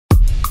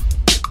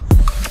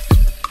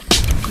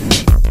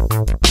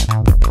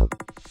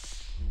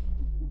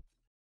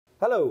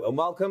Hello and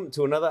welcome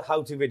to another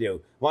how-to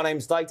video. My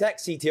name's Ditek,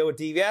 CTO at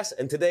DVS,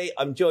 and today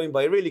I'm joined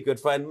by a really good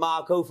friend,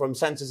 Marco from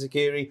Sensor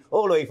Security,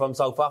 all the way from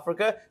South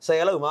Africa. Say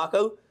hello,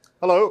 Marco.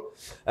 Hello.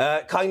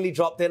 Kindly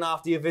dropped in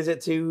after your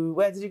visit to,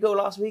 where did you go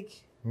last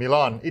week?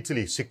 Milan,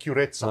 Italy,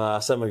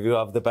 Sicurezza. Some of you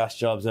have the best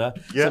jobs, huh?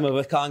 Yeah. Some of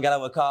us can't get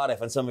out of Cardiff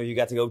and some of you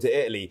get to go to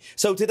Italy.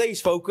 So today's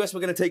focus,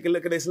 we're going to take a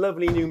look at this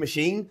lovely new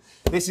machine.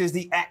 This is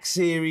the X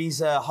Series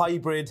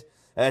hybrid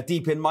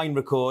DeepInMind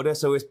recorder,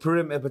 so it's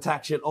perimeter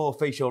protection or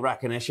facial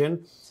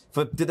recognition.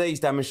 For today's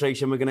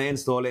demonstration, we're going to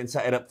install it and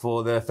set it up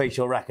for the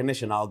facial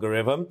recognition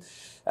algorithm.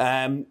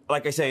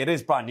 Like I say, it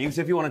is brand new, so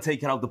if you want to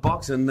take it out the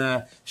box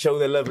and show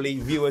the lovely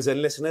viewers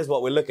and listeners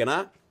what we're looking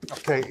at.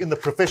 Okay, in the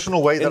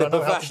professional way that I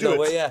know how to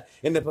do it. Yeah,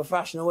 in the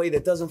professional way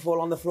that doesn't fall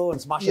on the floor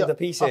and smash into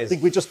pieces. I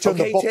think we just turned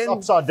the box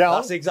upside down.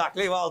 That's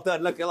exactly, well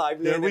done. Look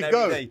alive, learning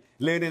every day.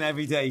 Learning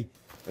every day.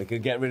 We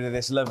could get rid of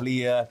this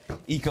lovely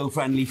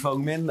eco-friendly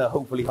foaming that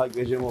hopefully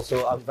Hikvision will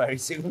sort out very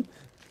soon.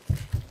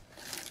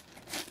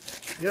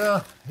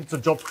 Yeah, it's a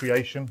job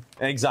creation.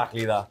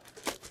 Exactly that.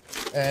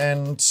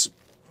 And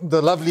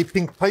the lovely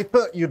pink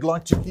paper you'd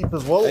like to keep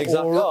as well?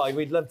 Exactly. Oh,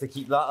 we'd love to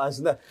keep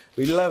that.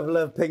 We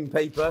love pink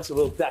paper, so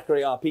we'll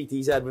decorate our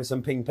PT's head with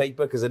some pink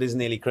paper because it is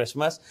nearly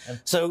Christmas.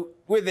 So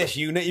with this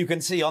unit, you can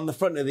see on the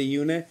front of the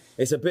unit,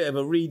 it's a bit of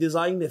a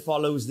redesign. It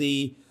follows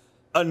the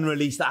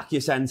unreleased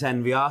AccuSense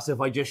NVR. So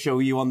if I just show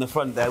you on the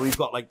front there, we've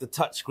got like the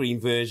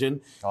touchscreen version,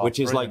 which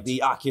is like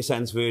the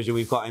AccuSense version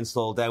we've got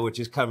installed there, which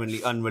is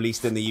currently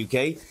unreleased in the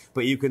UK.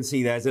 But you can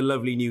see there's a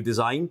lovely new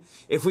design.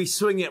 If we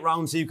swing it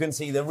round so you can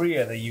see the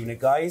rear of the unit,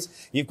 guys,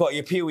 you've got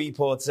your PoE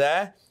ports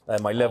there.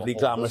 My lovely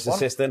glamorous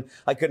assistant.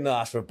 I couldn't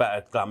ask for a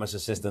better glamorous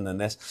assistant than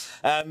this.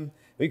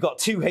 We've got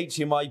two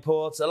HDMI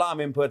ports, alarm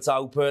inputs,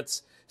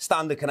 outputs,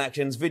 standard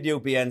connections,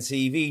 video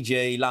BNC,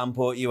 VGA, LAN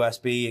port,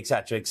 USB,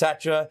 etc.,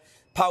 etc.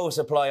 Power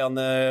supply on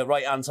the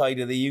right-hand side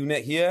of the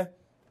unit here.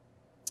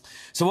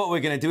 So what we're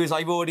going to do is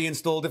I've already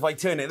installed, if I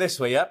turn it this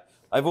way up,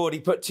 I've already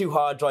put two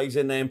hard drives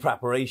in there in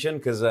preparation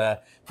because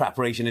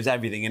preparation is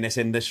everything in this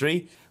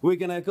industry. We're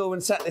going to go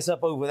and set this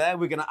up over there.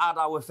 We're going to add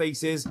our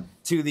faces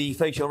to the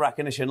facial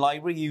recognition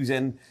library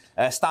using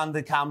a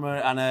standard camera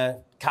and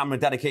a camera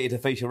dedicated to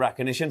facial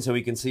recognition so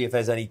we can see if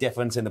there's any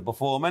difference in the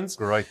performance.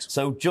 Great.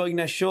 So join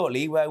us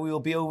shortly where we will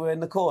be over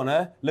in the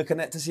corner looking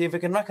at to see if we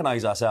can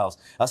recognize ourselves.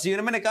 I'll see you in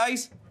a minute,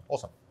 guys.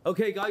 Awesome.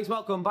 Okay, guys,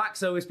 welcome back.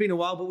 So it's been a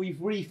while, but we've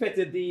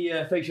refitted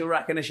the facial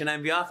recognition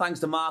NVR.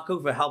 Thanks to Marco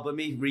for helping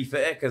me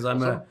refit it because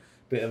I'm a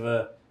bit of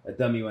a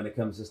dummy when it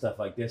comes to stuff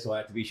like this, so I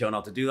have to be shown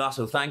how to do that.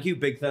 So thank you,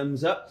 big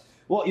thumbs up.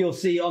 What you'll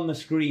see on the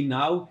screen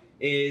now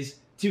is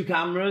two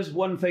cameras,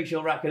 one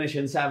facial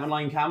recognition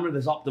 7-line camera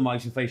that's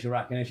optimized for facial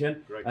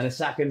recognition, and a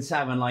second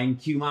 7-line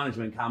queue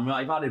management camera.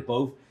 I've added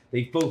both.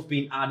 They've both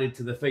been added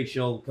to the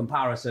facial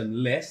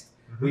comparison list.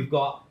 We've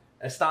got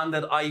a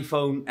standard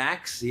iPhone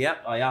X.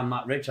 Yep, I am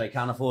that rich. I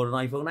can't afford an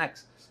iPhone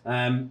X,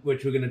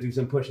 which we're going to do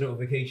some push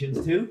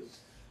notifications to.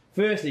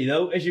 Firstly,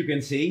 though, as you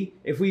can see,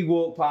 if we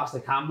walk past the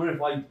camera,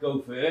 if I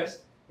go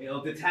first,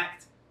 it'll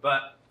detect,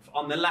 but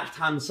on the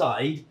left-hand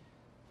side,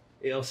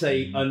 it'll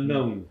say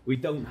unknown. We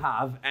don't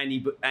have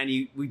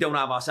we don't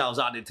have ourselves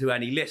added to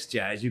any list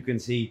yet. As you can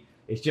see,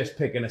 it's just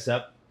picking us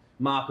up.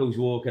 Marco's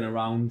walking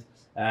around,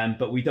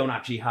 but we don't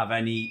actually have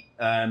any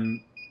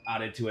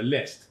added to a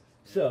list.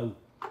 So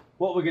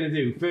what we're going to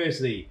do,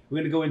 firstly, we're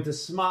going to go into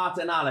Smart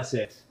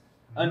Analysis.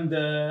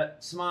 Under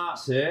Smart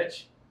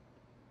Search,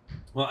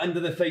 well, under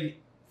the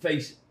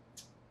face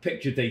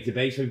picture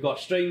database, we've got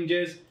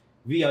Strangers,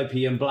 VIP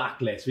and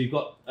Blacklist. We've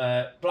got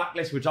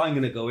Blacklist, which I'm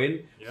going to go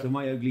in. Yep. So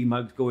my ugly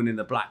mug's going in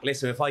the Blacklist.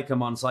 So if I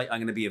come on site, I'm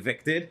going to be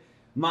evicted.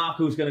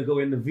 Marco's going to go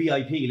in the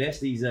VIP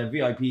list. He's a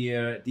VIP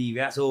here at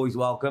DVS, always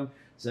welcome.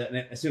 So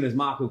as soon as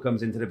Marco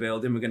comes into the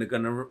building, we're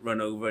going to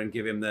run over and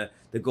give him the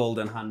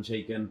golden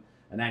handshake and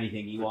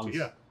anything he wants.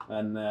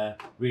 And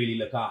really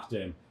look after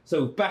him.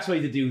 So best way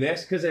to do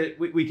this, because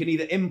we can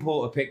either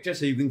import a picture,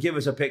 so you can give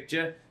us a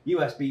picture,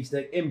 USB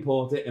stick,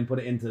 import it and put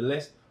it into the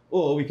list,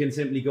 or we can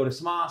simply go to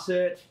Smart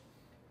Search,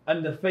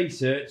 under Face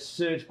Search,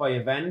 search by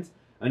event,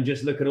 and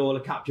just look at all the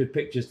captured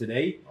pictures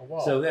today. Oh, wow.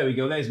 So there we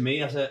go, there's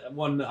me, that's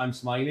one that I'm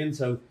smiling,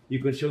 so you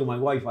can show my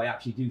wife I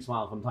actually do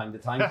smile from time to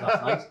time, so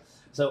that's nice.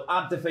 So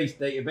add to face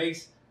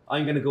database,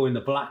 I'm going to go in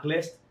the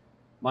Blacklist,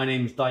 my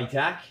name's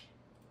Ditek.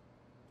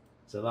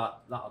 So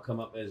that'll come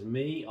up as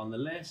me on the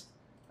list,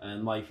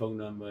 and my phone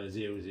number is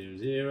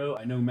 000.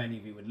 I know many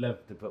of you would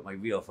love to put my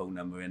real phone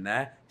number in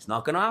there. It's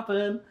not going to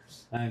happen.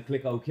 And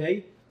click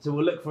OK. So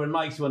we'll look for a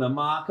nice one of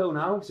Marco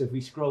now. So if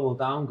we scroll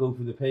down, go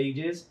through the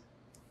pages.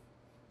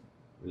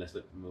 Let's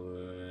look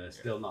more.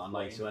 Still not a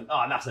nice one.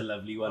 Oh, that's a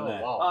lovely one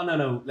there. Wow. Oh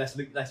no,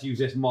 let's use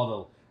this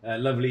model.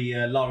 Lovely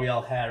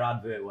L'Oreal hair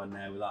advert one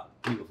there with that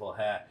beautiful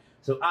hair.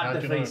 So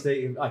add the face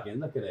database. I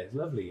can look at it. It's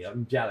lovely.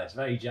 I'm jealous,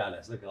 very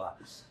jealous. Look at that.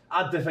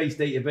 Add the face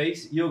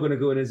database. You're going to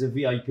go in as a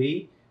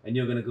VIP, and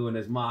you're going to go in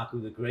as Marco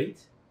the Great.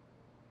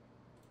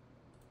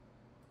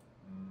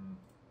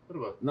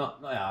 What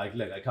about?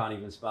 Look, I can't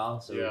even spell.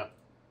 So yeah.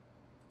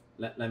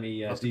 Let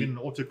me Must have been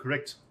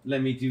autocorrect.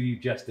 let me do you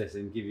justice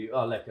and give you.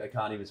 Oh look, I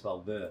can't even spell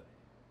the.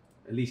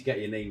 At least get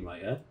your name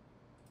right, huh?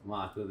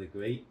 Marco the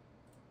Great.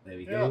 There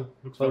we go.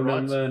 Looks Phone right.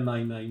 number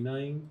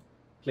 999.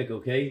 Click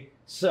OK.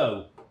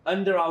 So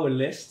under our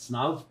lists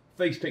now, the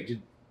face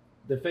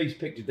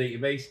picture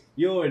database.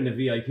 You're in the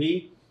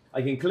VIP.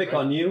 I can click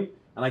on you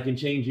and I can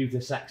change you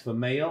to sex for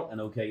male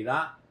and OK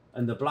that.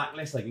 Under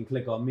blacklist, I can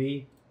click on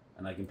me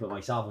and I can put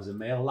myself as a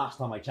male. Last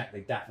time I checked,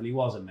 they definitely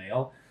was a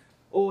male.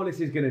 All this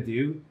is going to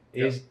do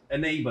is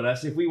enable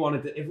us, if we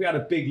had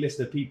a big list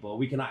of people,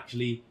 we can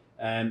actually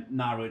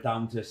narrow it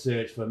down to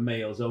search for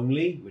males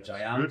only, which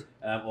I am,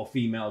 or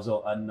females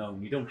or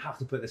unknown. You don't have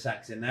to put the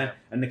sex in there,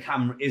 and the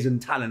camera isn't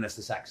telling us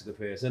the sex of the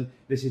person.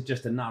 This is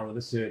just to narrow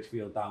the search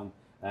field down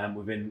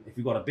within. If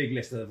you've got a big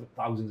list of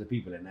thousands of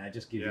people in there,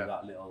 just gives you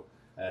that little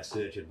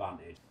search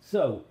advantage.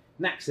 So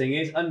next thing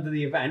is under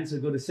the event, so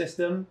go to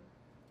System,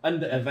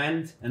 under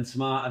Event and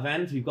Smart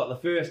Event. We've got the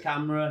first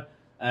camera,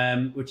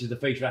 which is the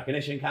face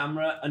recognition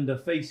camera. Under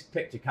face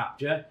picture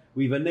capture,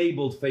 we've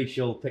enabled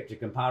facial picture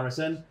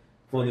comparison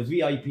for the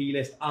VIP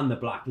list and the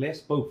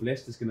blacklist. Both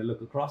lists is going to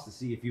look across to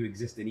see if you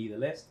exist in either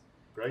list.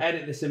 Great.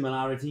 Edit the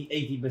similarity,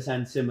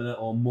 80% similar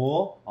or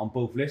more on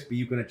both lists, but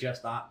you can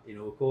adjust that,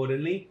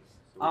 accordingly.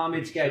 So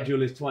Armid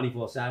schedule is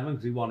 24/7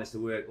 because we want this to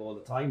work all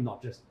the time,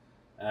 not just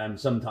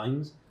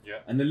sometimes. Yeah.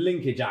 And the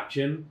linkage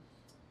action,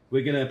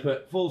 we're going to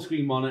put full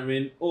screen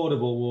monitoring,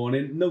 audible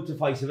warning,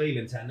 notify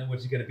surveillance center, which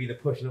is going to be the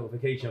push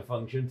notification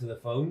function to the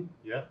phone.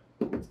 Yeah.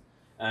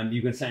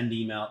 You can send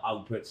email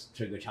outputs,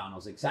 trigger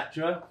channels,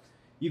 etc.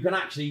 You can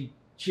actually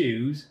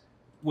choose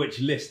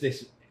which list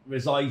this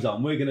resides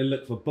on. We're going to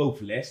look for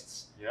both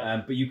lists,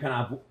 but you can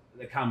have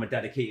the camera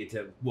dedicated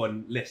to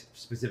one list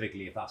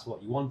specifically if that's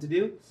what you want to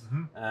do.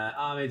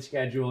 Armid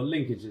schedule,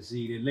 linkage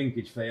succeeded,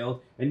 linkage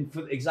failed, and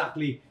for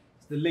exactly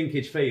the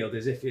linkage failed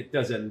is if it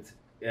doesn't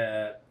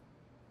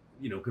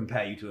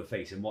compare you to a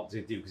face. And what does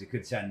it do? Because it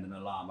could send an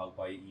alarm out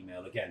by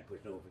email, again, push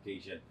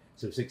notification.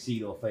 So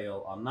succeed or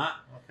fail on that.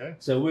 Okay.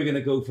 So we're going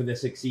to go for the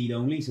succeed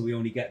only, so we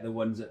only get the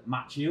ones that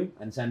match you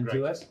and send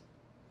to us.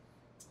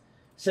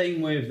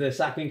 Same with the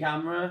second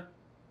camera.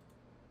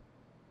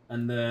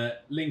 And the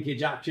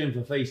linkage action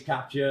for face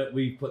capture,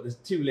 we put the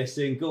two lists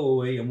in, go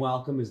away and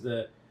welcome as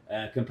the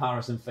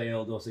comparison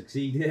failed or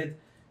succeeded.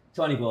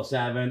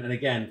 24/7, and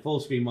again, full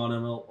screen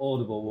monitor,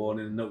 audible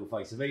warning, and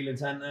notify surveillance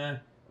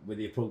center with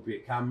the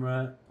appropriate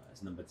camera.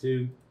 That's number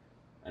 2.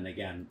 And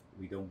again,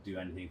 we don't do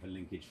anything for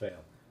linkage fail.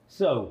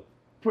 So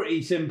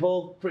pretty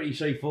simple, pretty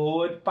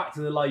straightforward. Back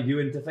to the live view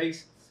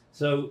interface.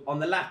 So on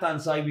the left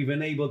hand side, we've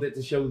enabled it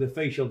to show the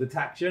facial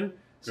detection.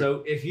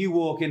 So if you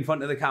walk in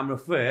front of the camera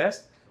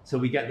first, so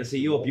we get to see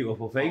your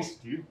beautiful face.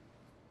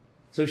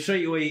 So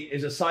straight away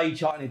is a side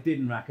shot and it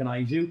didn't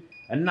recognize you.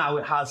 And now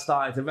it has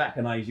started to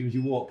recognize you as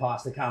you walk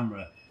past the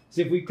camera.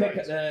 So if we pick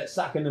at the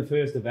second and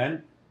first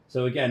event,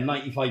 so again,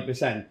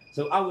 95%.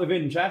 So out of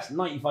interest,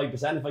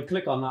 95%, if I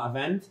click on that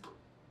event,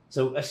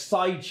 so a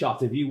side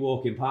shot of you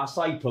walking past,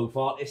 side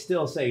profile, it's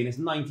still saying it's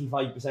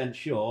 95%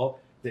 sure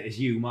that it's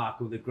you,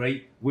 Marco the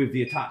Great, with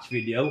the attached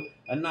video.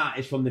 And that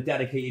is from the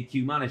dedicated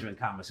queue management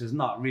camera. So it's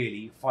not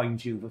really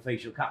fine-tuned for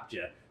facial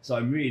capture. So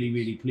I'm really,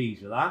 really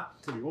pleased with that.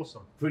 Pretty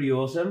awesome. Pretty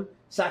awesome.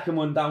 Second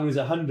one down is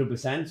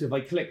 100%. So if I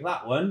click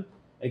that one,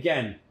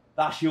 again,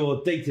 that's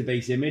your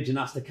database image and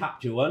that's the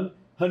capture one.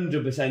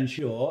 100%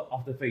 sure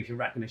off the facial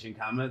recognition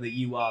camera that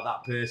you are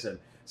that person.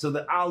 So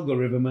the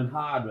algorithm and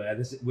hardware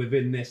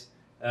within this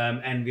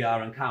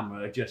NVR and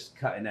camera are just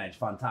cutting edge,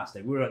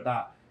 fantastic. We're at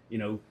that,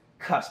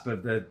 cusp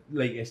of the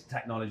latest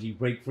technology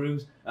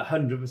breakthroughs.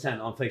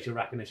 100% on facial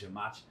recognition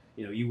match.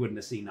 You wouldn't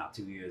have seen that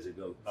 2 years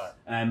ago.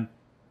 Right.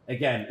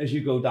 Again, as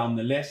you go down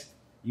the list,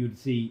 you'd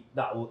see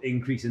that will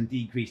increase and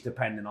decrease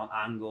depending on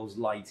angles,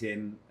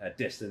 lighting,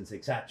 distance,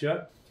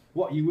 etc.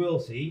 What you will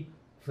see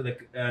for the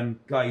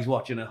guys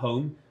watching at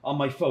home, on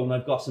my phone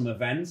I've got some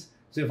events.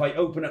 So if I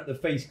open up the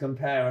face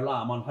compare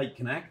alarm on Height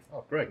Connect,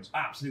 oh great,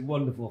 absolute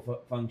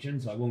wonderful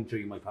function. So I won't show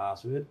you my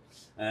password.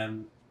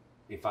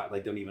 In fact, I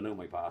don't even know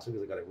my password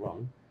because I got it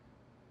wrong.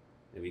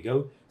 There we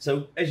go.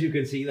 So as you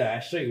can see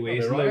there, straight away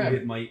it's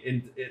loaded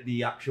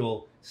the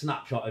actual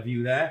snapshot of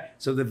you there.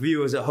 So the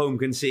viewers at home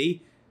can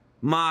see.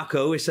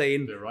 Marco is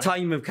saying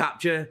time of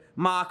capture,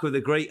 Marco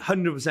the Great,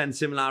 100%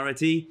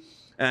 similarity,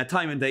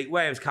 time and date,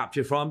 where it was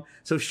captured from.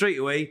 So straight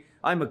away,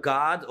 I'm a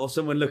guard or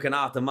someone looking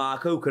after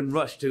Marco can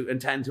rush to and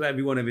tend to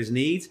every one of his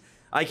needs.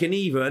 I can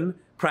even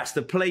press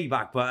the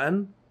playback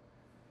button.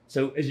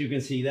 So as you can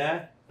see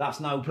there, that's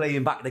now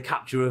playing back the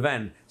capture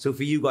event. So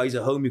for you guys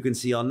at home, you can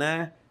see on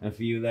there, and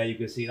for you there, you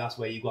can see that's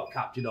where you got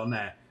captured on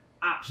there.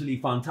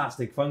 Absolutely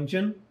fantastic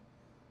function.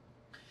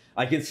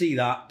 I can see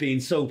that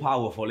being so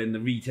powerful in the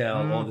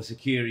retail or the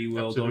security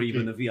world or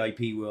even the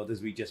VIP world,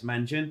 as we just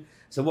mentioned.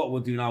 So what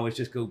we'll do now is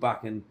just go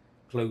back and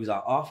close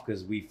that off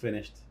because we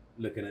finished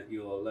looking at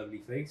your lovely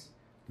face.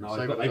 Now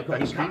I've got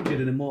you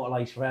captured and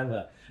immortalised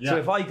forever. Yeah. So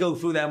if I go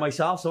through there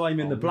myself, so I'm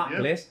in the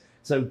blacklist. Yeah.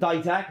 So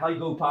Ditech, I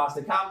go past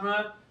the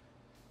camera,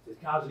 just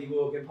casually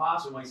walking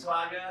past with my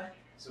swagger.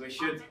 So it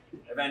should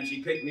eventually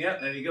pick me up.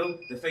 There we go.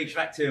 The face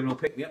rec terminal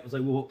picked me up as I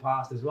walk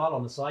past as well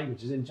on the side,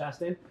 which is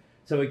interesting.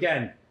 So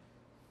again,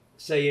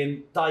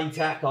 saying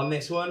Ditech on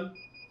this one,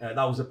 that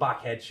was a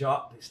back head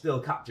shot. It still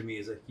captured me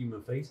as a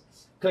human face.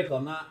 Click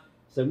on that.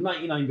 So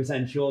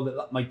 99% sure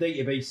that my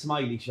database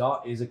smiley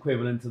shot is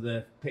equivalent to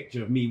the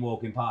picture of me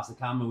walking past the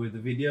camera with the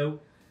video.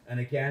 And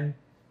again,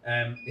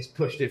 it's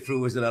pushed it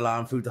through as an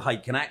alarm through to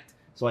Hike Connect.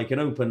 So I can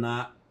open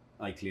that.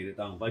 I cleared it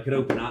down. But I could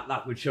open that.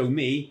 That would show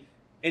me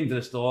into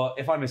the store.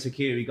 If I'm a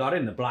security guard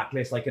in the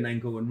blacklist, I can then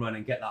go and run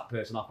and get that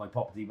person off my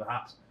property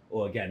perhaps.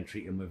 Or again,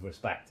 treat them with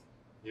respect.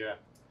 Yeah.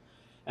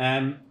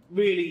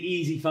 Really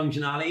easy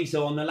functionality.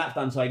 So on the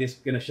left-hand side, it's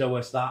going to show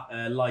us that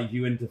live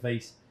view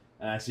interface.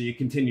 So you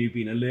continue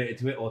being alerted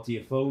to it or to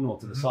your phone or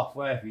to the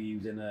software if you're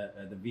using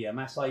the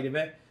VMS side of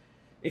it.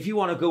 If you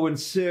want to go and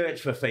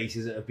search for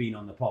faces that have been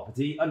on the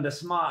property, under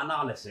Smart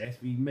Analysis,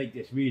 we make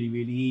this really,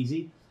 really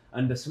easy.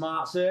 Under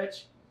Smart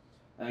Search,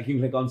 I can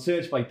click on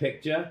Search by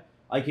Picture.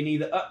 I can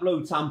either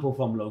upload sample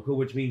from local,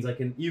 which means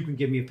you can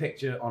give me a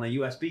picture on a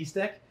USB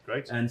stick.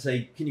 Great. And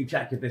say, can you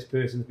check if this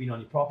person's been on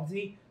your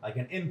property? I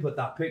can input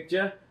that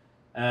picture,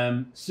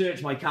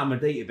 search my camera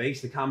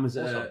database. The cameras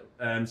are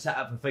set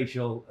up for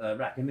facial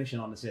recognition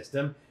on the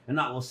system, and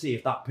that will see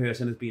if that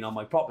person has been on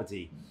my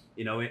property,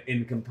 you know,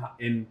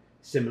 in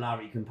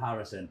similarity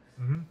comparison.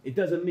 It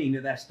doesn't mean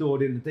that they're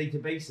stored in the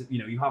database. You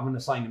know, you haven't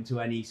assigned them to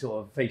any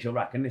sort of facial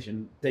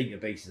recognition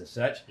database as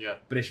such. Yeah.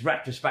 But it's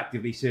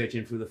retrospectively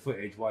searching through the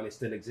footage while it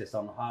still exists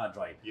on the hard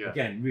drive. Yeah.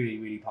 Again, really,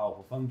 really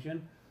powerful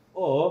function.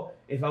 Or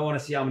if I want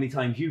to see how many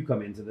times you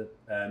come into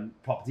the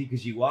property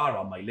because you are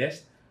on my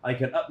list, I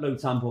can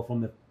upload sample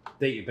from the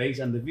database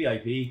and the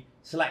VIP,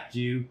 select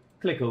you,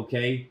 click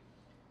OK,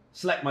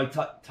 select my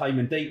time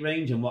and date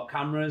range and what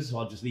cameras, so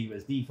I'll just leave it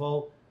as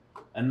default.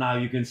 And now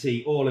you can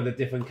see all of the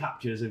different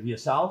captures of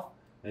yourself.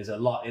 There's a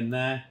lot in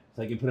there,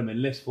 so I can put them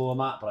in list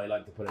format, but I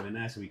like to put them in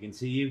there so we can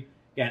see you.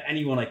 Again,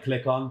 anyone I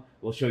click on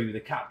will show you the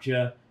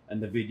capture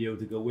and the video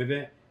to go with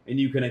it. And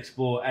you can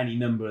export any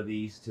number of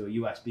these to a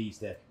USB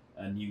stick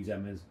and use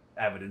them as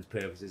evidence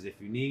purposes if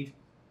you need.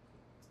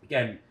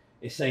 Again,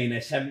 it's saying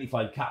there's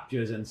 75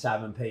 captures and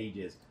 7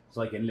 pages.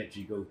 So I can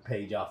literally go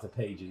page after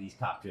page of these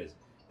captures.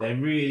 They're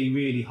really,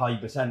 really high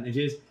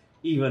percentages.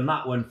 Even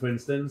that one, for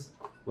instance,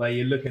 where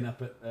you're looking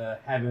up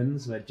at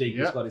heavens, where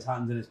Jacob's got his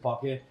hands in his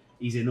pocket.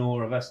 He's in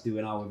awe of us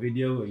doing our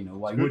video. You know,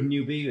 why wouldn't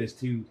you be? There's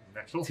two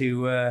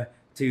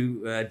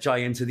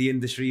giants of the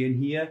industry in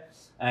here.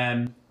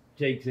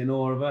 Jake's in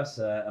awe of us,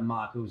 and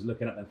Marco's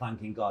looking up and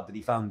thanking God that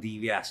he found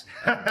DVS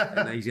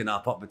and he's in our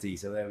property.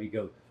 So there we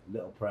go,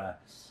 little prayer.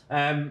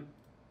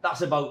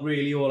 That's about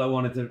really all I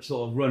wanted to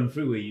sort of run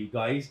through with you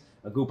guys.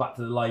 I'll go back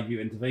to the live view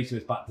interface, so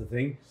it's back to the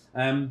thing.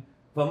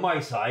 From my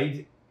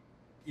side,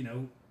 you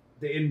know,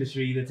 the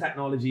industry, the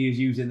technology is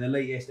using the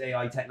latest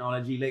AI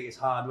technology, latest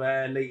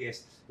hardware,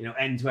 latest, you know,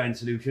 end-to-end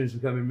solutions,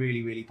 becoming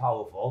really, really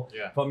powerful.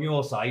 Yeah. From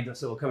your side, that's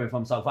sort of coming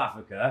from South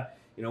Africa,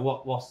 you know,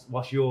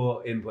 what's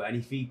your input?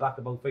 Any feedback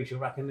about facial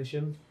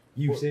recognition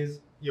uses?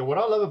 Yeah, what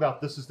I love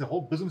about this is the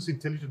whole business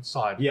intelligence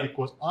side,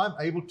 because I'm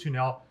able to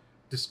now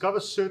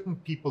discover certain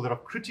people that are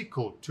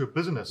critical to a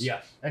business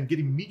and get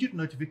immediate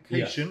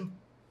notification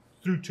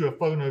through to a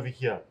phone over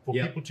here for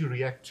people to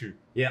react to.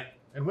 Yeah.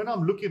 And when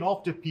I'm looking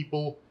after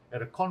people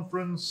at a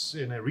conference,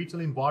 in a retail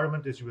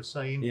environment, as you were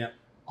saying,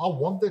 I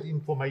want that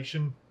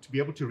information to be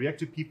able to react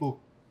to people.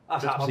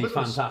 That's absolutely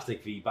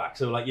fantastic feedback.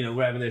 So, like, you know,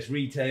 wherever there's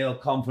retail,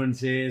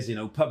 conferences, you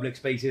know, public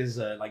spaces,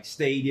 like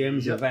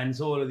stadiums,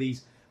 events, all of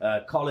these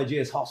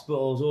colleges,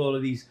 hospitals, all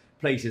of these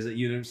places that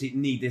you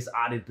need this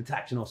added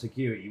protection or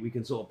security, we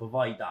can sort of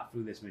provide that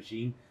through this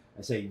machine.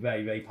 I say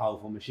very, very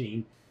powerful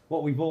machine.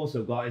 What we've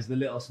also got is the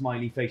little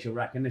smiley facial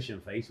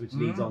recognition face, which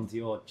leads on to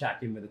your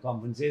check-in with the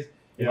conferences.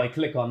 If I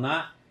click on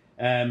that,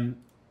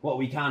 what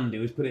we can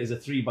do is put it as a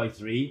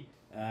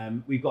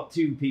 3x3. We've got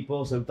 2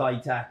 people, so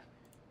Ditech,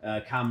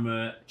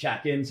 camera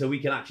check-in, so we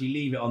can actually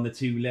leave it on the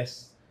 2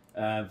 lists,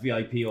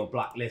 VIP or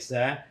blacklist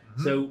there.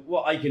 So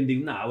what I can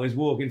do now is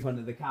walk in front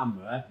of the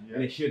camera,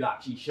 and it should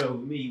actually show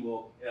me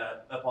walk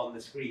up on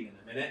the screen in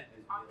a minute.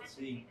 You'll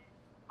see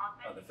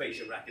the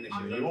facial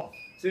recognition.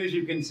 So as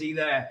you can see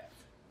there,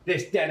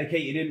 this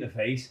dedicated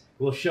interface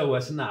will show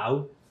us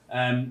now,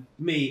 I'm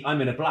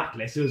in a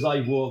blacklist, so as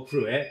I walk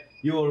through it,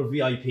 you're a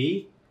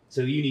VIP,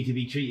 so you need to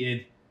be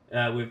treated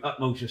with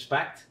utmost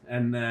respect,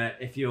 and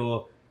if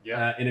you're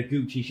in a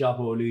Gucci shop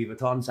or Louis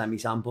Vuitton, send me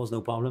samples,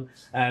 no problem.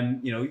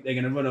 You know, they're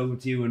going to run over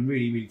to you and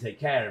really, really take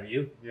care of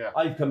you.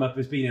 I've come up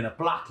as being in a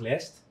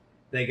blacklist.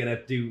 They're going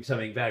to do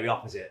something very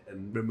opposite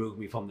and remove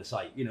me from the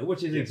site, you know,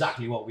 which is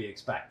exactly what we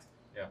expect.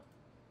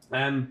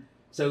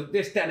 So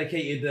this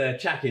dedicated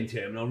check-in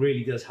terminal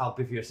really does help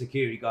if you're a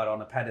security guard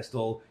on a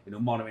pedestal, you know,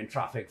 monitoring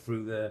traffic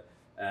through the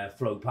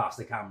flow past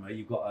the camera.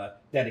 You've got a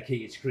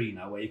dedicated screen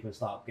now where you can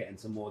start getting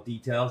some more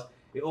details.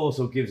 It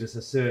also gives us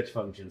a search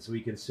function, so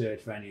we can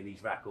search for any of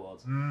these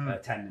records,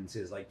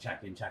 attendances like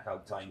check-in,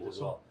 check-out times as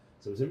well.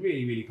 So it's a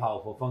really, really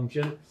powerful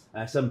function.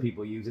 Some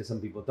people use it, some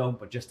people don't,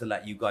 but just to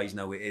let you guys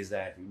know it is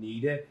there if you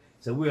need it.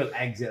 So we'll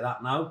exit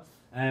that now.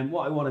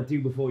 What I want to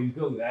do before you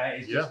go there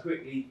is just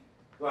quickly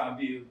grab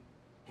you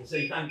to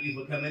say thank you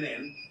for coming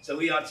in. So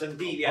we had some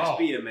DVS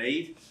beer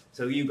made,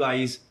 so you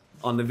guys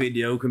on the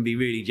video can be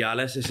really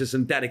jealous. This is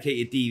some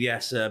dedicated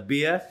DVS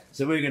beer,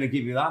 so we're going to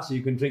give you that so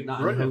you can drink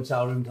that in the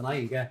hotel room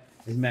tonight and get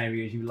as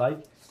merry as you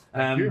like.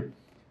 Thank you.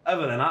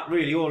 Other than that,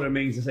 really all it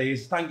remains to say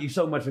is thank you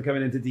so much for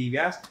coming into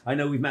DVS. I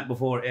know we've met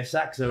before at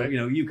ISAC, so you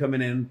know, you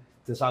coming in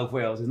to South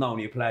Wales is not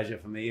only a pleasure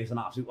for me, it's an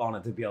absolute honour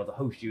to be able to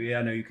host you here.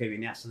 I know you came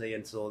in yesterday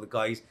and saw the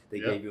guys, they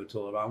gave you a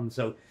tour around.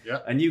 So,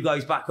 and you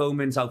guys back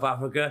home in South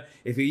Africa,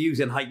 if you're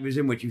using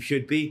Hikvision, which you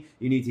should be,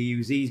 you need to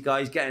use these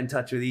guys, get in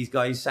touch with these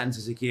guys,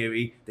 Sensor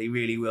Security, they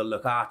really will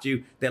look after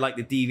you. They're like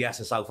the DVS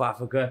of South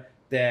Africa,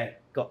 they've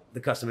got the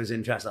customer's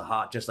interest at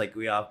heart, just like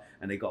we have,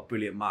 and they've got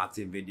brilliant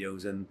marketing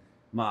videos, and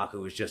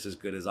Marco is just as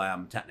good as I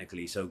am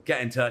technically. So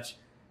get in touch,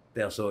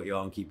 they'll sort you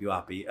out and keep you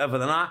happy. Other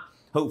than that,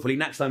 hopefully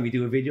next time we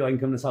do a video, I can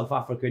come to South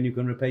Africa and you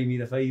can repay me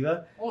the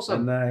favour.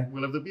 Awesome. And,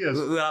 we'll have the beers.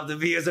 We'll have the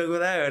beers over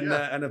there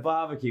and a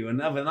barbecue.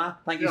 And other than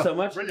that, thank you so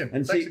much. Brilliant.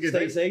 And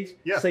stay safe.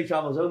 Safe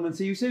travels home and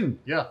see you soon.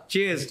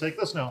 Cheers. You can take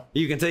this now.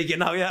 You can take it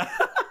now,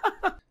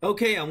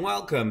 Okay, and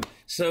welcome.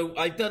 So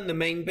I've done the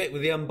main bit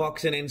with the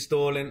unboxing,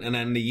 installing, and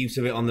then the use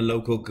of it on the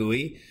local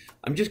GUI.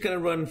 I'm just going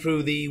to run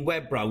through the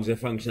web browser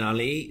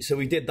functionality. So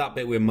we did that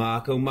bit with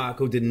Marco.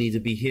 Marco didn't need to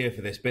be here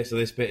for this bit, so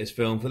this bit is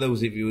filmed. For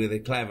those of you that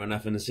are clever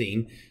enough in the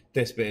scene,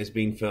 this bit has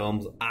been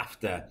filmed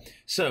after.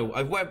 So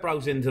I've web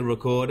browsed into the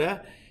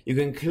recorder. You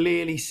can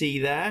clearly see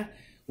there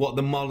what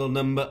the model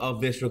number of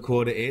this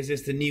recorder is.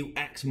 It's the new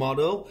X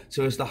model,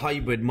 so it's the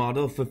hybrid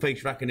model for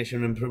face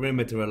recognition and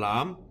perimeter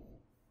alarm.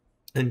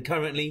 And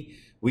currently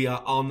we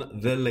are on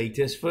the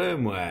latest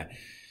firmware.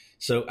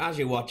 So as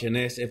you're watching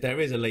this, if there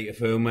is a later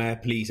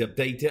firmware, please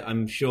update it.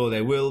 I'm sure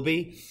there will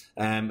be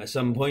at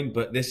some point,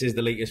 but this is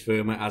the latest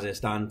firmware as it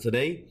stands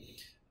today.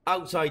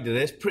 Outside of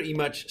this, pretty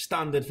much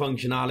standard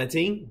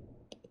functionality.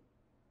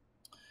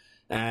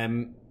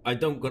 I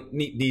don't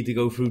need to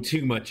go through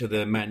too much of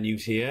the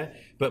menus here,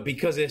 but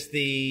because it's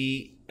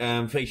the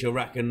facial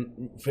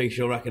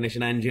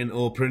recognition engine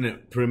or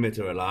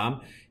perimeter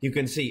alarm, you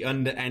can see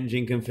under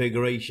engine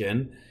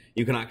configuration,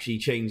 you can actually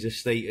change the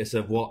status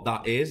of what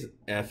that is,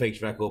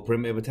 face rec or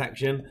perimeter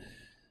protection,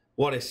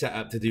 what it's set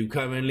up to do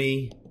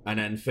currently, and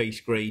then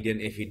face grading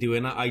if you're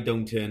doing that. I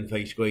don't turn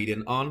face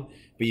grading on,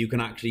 but you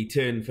can actually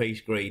turn face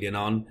grading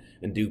on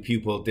and do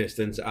pupil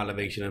distance,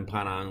 elevation and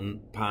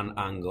pan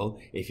angle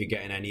if you're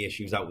getting any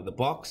issues out with the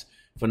box.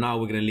 For now,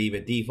 we're going to leave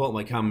it default.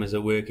 My cameras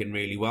are working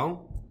really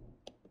well.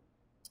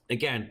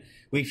 Again,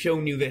 we've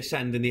shown you this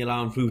sending the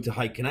alarm through to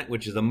HiConnect,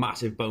 which is a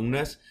massive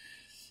bonus.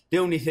 The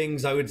only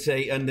things I would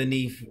say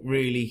underneath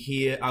really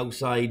here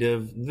outside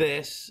of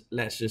this,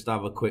 let's just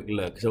have a quick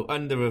look. So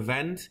under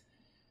event,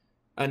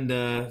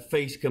 under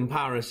face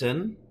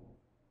comparison,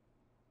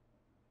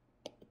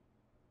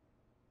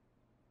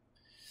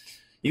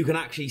 you can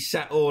actually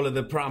set all of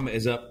the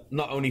parameters up,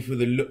 not only through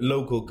the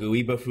local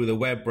GUI, but through the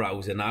web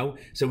browser now.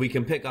 So we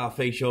can pick our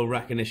facial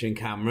recognition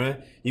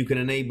camera. You can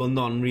enable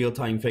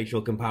non-real-time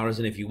facial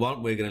comparison if you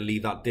want. We're going to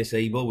leave that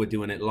disabled. We're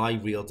doing it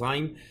live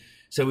real-time.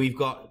 So we've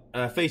got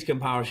face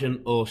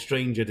comparison or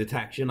stranger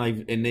detection.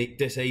 I've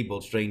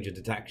disabled stranger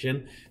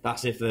detection.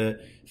 That's if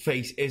the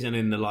face isn't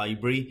in the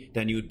library,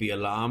 then you would be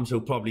alarmed. So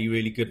probably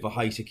really good for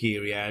high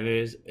security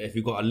areas. If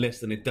you've got a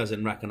list and it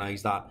doesn't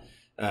recognize that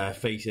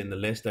face in the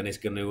list, then it's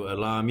going to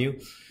alarm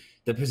you.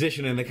 The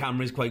position in the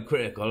camera is quite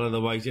critical.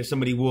 Otherwise, if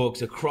somebody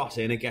walks across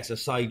it and it gets a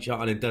side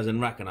shot and it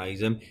doesn't recognize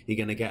them, you're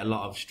going to get a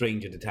lot of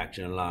stranger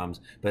detection alarms.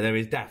 But there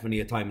is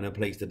definitely a time and a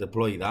place to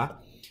deploy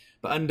that.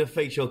 But under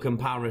facial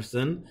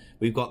comparison,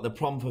 we've got the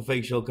prompt for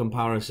facial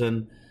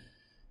comparison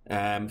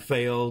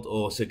failed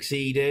or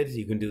succeeded.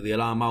 You can do the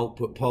alarm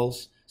output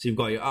pulse. So you've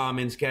got your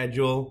arming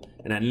schedule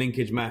and then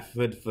linkage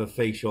method for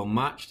facial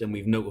matched, and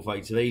we've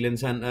notified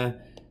surveillance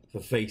center.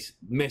 For face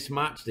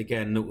mismatched,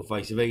 again,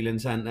 notify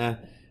surveillance center.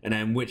 And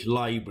then which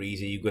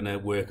libraries are you going to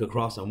work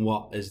across and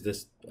what is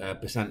this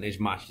percentage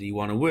match that you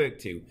want to work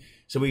to.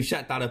 So we've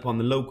set that up on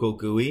the local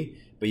GUI,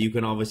 but you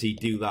can obviously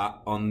do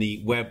that on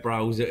the web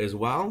browser as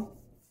well,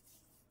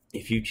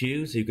 if you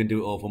choose. So you can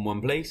do it all from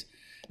one place.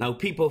 Now,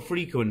 people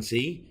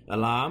frequency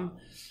alarm.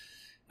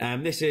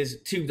 This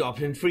is two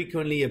options: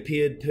 frequently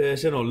appeared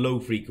person or low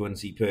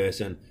frequency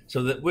person.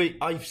 So that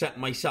I've set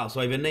myself,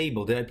 so I've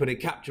enabled it. I put a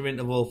capture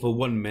interval for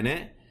 1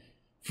 minute,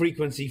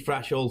 frequency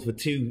threshold for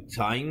 2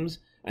 times,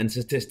 and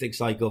statistic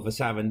cycle for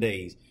 7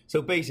 days.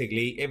 So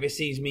basically, if it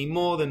sees me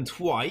more than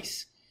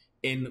twice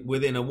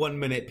within a 1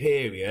 minute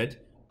period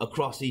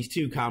across these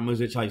 2 cameras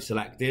which I've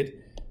selected,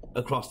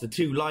 across the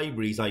 2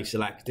 libraries I've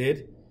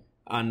selected,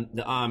 and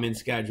the arming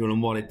schedule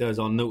and what it does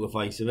on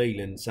notify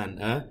surveillance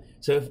center.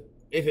 So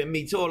if it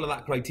meets all of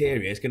that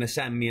criteria, it's going to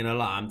send me an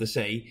alarm to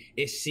say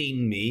it's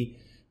seen me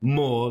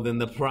more than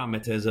the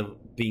parameters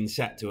have been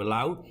set to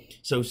allow.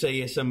 So say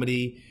it's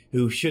somebody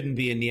who shouldn't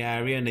be in the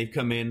area and they've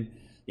come in,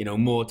 you know,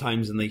 more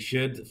times than they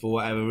should for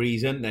whatever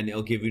reason, then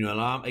it'll give you an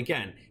alarm.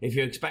 Again, if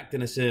you're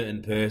expecting a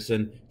certain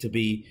person to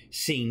be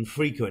seen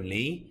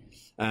frequently,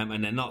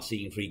 and they're not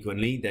seen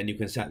frequently, then you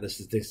can set the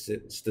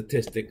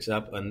statistics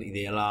up and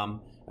the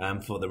alarm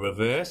for the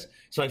reverse.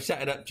 So I've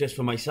set it up just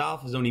for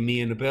myself. There's only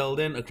me in the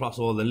building across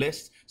all the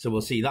lists, so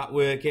we'll see that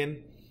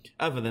working.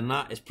 Other than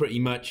that, it's pretty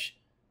much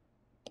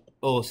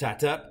all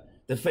set up.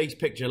 The face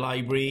picture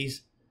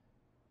libraries,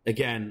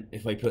 again,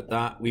 if I put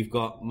that, we've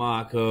got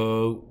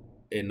Marco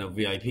in the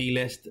VIP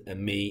list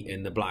and me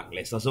in the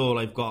blacklist. That's all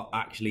I've got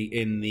actually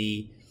in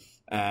the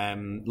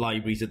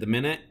libraries at the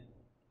minute.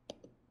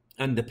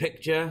 Under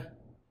picture,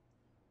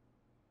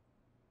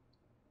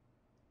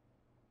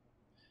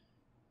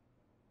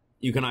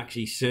 you can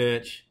actually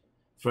search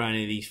for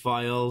any of these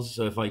files.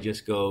 So if I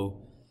just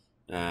go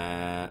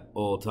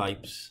all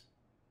types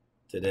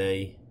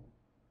today,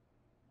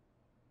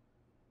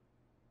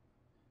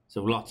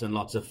 so lots and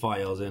lots of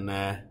files in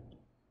there.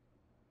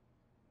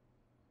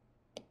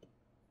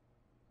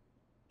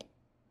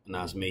 And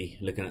that's me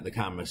looking at the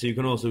camera. So you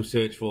can also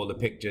search for all the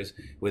pictures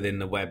within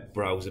the web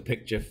browser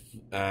picture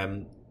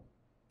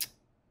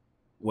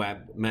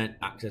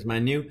access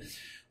menu.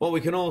 What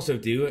we can also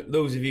do,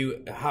 those of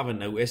you who haven't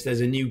noticed,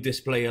 there's a new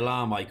display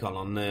alarm icon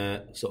on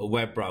the sort of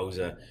web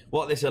browser.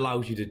 What this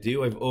allows you to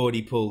do, I've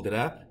already pulled it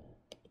up.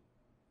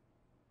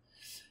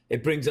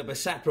 It brings up a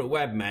separate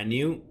web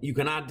menu. You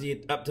can add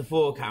up to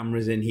 4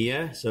 cameras in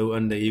here. So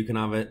under, you can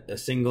have a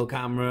single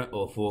camera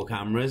or 4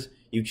 cameras.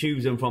 You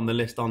choose them from the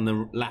list on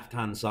the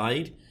left-hand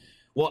side.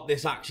 What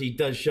this actually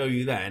does show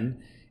you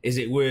then is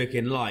it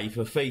working live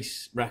for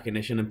face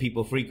recognition and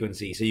people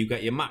frequency. So you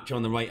get your match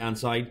on the right-hand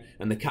side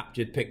and the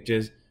captured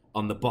pictures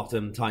on the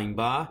bottom time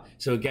bar.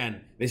 So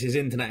again, this is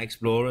Internet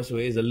Explorer, so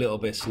it is a little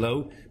bit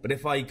slow. But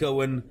if I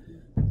go and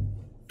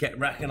get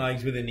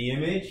recognized within the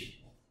image,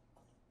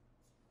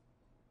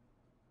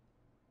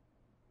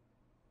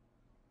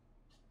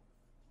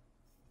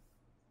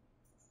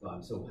 oh,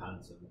 I'm so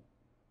handsome.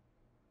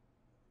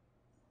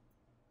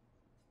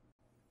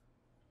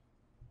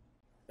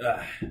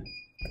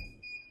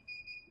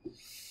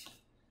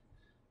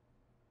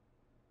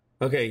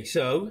 Okay,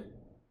 so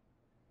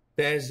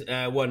there's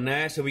one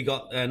there. So we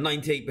got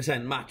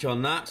 98% match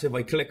on that. So if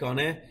I click on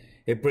it,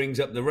 it brings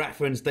up the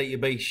reference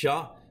database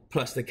shot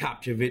plus the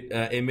capture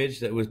image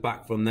that was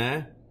back from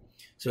there.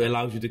 So it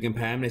allows you to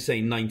compare them. They're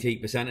saying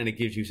 98%, and it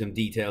gives you some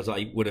details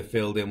I would have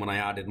filled in when I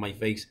added my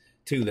face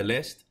to the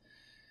list.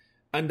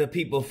 Under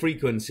people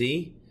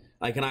frequency,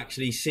 I can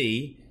actually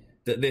see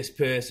that this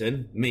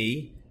person,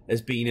 me,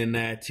 has been in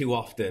there too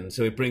often.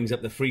 So it brings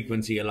up the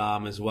frequency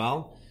alarm as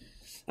well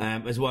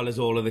as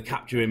all of the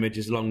capture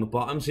images along the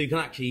bottom. So you can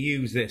actually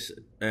use this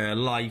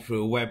live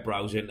through a web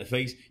browser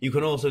interface. You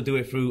can also do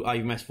it through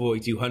IMS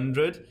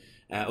 4200,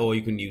 or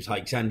you can use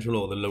Hike Central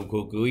or the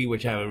local GUI,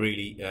 whichever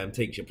really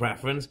takes your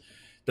preference.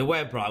 The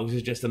web browser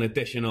is just an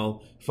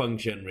additional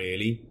function,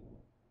 really,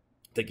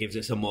 that gives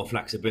it some more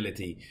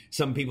flexibility.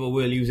 Some people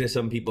will use it,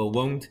 some people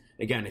won't.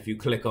 Again, if you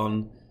click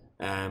on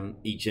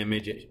each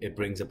image, it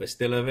brings up a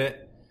still of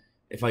it.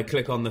 If I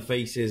click on the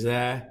faces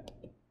there,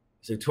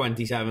 so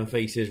 27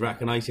 faces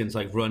recognized since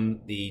I've run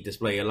the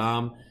display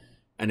alarm.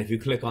 And if you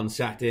click on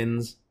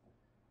settings,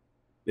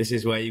 this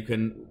is where you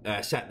can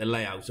set the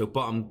layout. So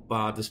bottom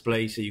bar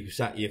display, so you can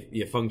set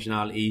your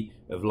functionality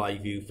of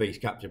live view, face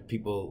capture,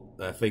 people,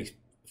 face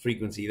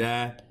frequency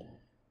there.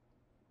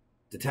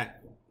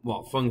 Detect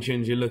what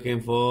functions you're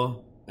looking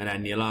for, and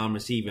then the alarm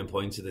receiving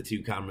points are the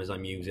 2 cameras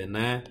I'm using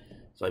there.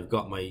 So I've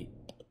got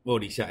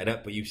already set it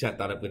up, but you set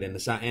that up within the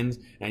settings,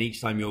 and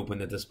each time you open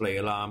the display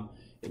alarm,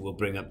 it will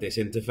bring up this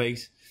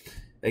interface.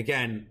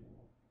 Again,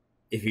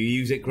 if you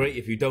use it, great.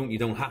 If you don't, you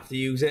don't have to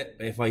use it.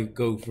 If I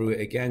go through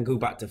it again, go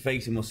back to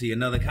face, and we'll see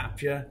another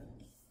capture.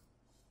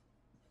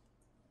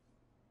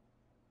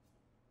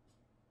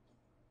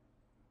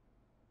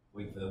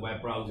 Wait for the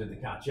web browser to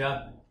catch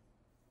up.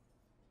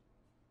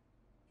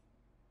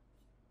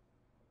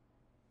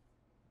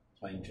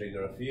 Try and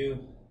trigger a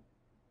few.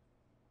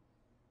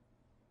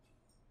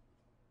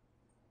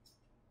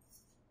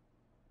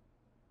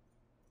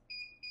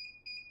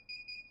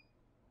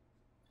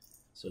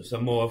 So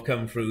some more have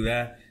come through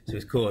there, so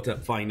it's caught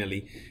up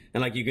finally. And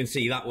like you can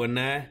see, that one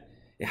there,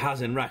 it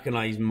hasn't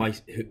recognised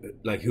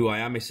who I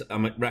am.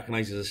 I'm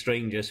recognised as a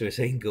stranger, so it's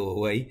saying go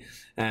away,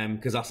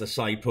 because that's a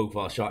side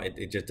profile shot.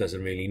 It just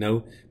doesn't really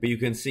know. But you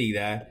can see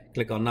there,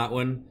 click on that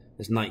one.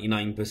 It's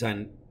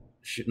 99%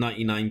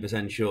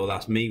 sure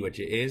that's me, which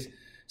it is.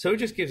 So it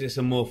just gives us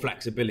some more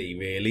flexibility,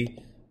 really.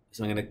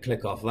 So I'm going to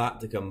click off that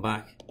to come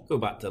back, go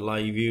back to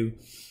live view.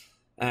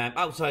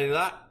 Outside of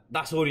that,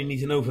 that's all you need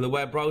to know for the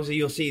web browser.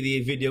 You'll see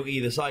the video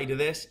either side of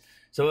this.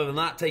 So other than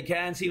that, take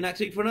care and see you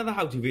next week for another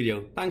how-to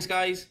video. Thanks,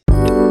 guys.